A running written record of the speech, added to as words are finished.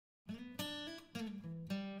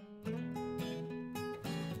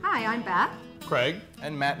Hi, I'm Beth. Craig.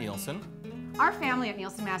 And Matt Nielsen. Our family at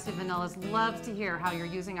Nielsen Master Vanillas loves to hear how you're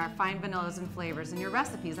using our fine vanillas and flavors in your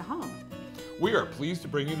recipes at home. We are pleased to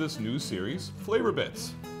bring you this new series, Flavor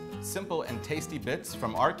Bits. Simple and tasty bits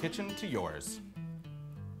from our kitchen to yours.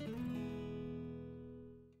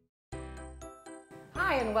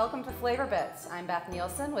 Hi, and welcome to Flavor Bits. I'm Beth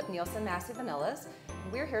Nielsen with Nielsen Master Vanillas.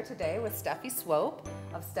 We're here today with Stephie Swope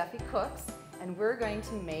of Stephie Cooks, and we're going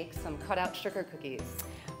to make some cutout sugar cookies.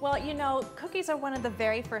 Well, you know, cookies are one of the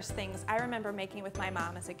very first things I remember making with my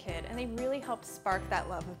mom as a kid, and they really helped spark that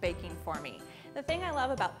love of baking for me. The thing I love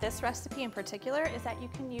about this recipe in particular is that you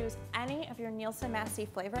can use any of your Nielsen Massey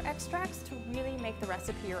flavor extracts to really make the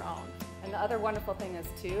recipe your own. And the other wonderful thing is,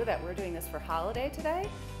 too, that we're doing this for holiday today,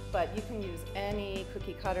 but you can use any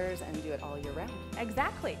cookie cutters and do it all year round.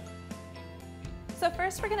 Exactly. So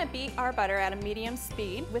first we're going to beat our butter at a medium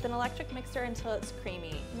speed with an electric mixer until it's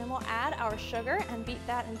creamy. And then we'll add our sugar and beat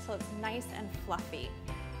that until it's nice and fluffy.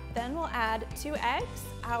 Then we'll add 2 eggs,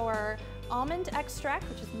 our almond extract,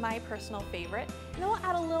 which is my personal favorite, and then we'll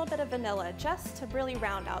add a little bit of vanilla just to really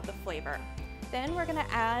round out the flavor. Then we're going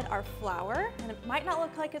to add our flour, and it might not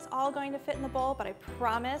look like it's all going to fit in the bowl, but I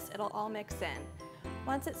promise it'll all mix in.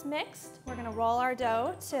 Once it's mixed, we're going to roll our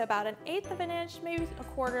dough to about 1/8 of an inch, maybe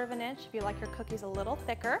 1/4 of an inch if you like your cookies a little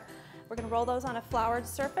thicker. We're going to roll those on a floured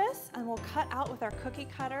surface, and we'll cut out with our cookie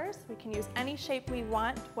cutters. We can use any shape we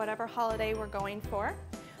want, whatever holiday we're going for.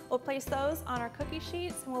 We'll place those on our cookie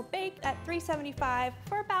sheets, and we'll bake at 375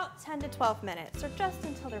 for about 10 to 12 minutes, or just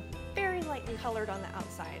until they're very lightly colored on the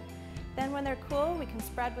outside. Then when they're cool, we can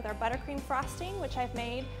spread with our buttercream frosting, which I've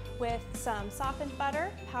made with some softened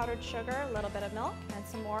butter, powdered sugar, a little bit of milk, and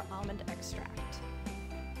some more almond extract.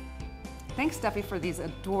 Thanks, Stephie, for these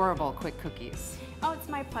adorable quick cookies. Oh, it's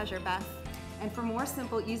my pleasure, Beth. And for more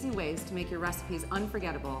simple, easy ways to make your recipes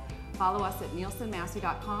unforgettable, follow us at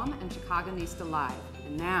nielsenmassey.com and Chicagonista Live.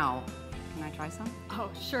 And now, can I try some?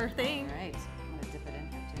 Oh, sure thing. All right.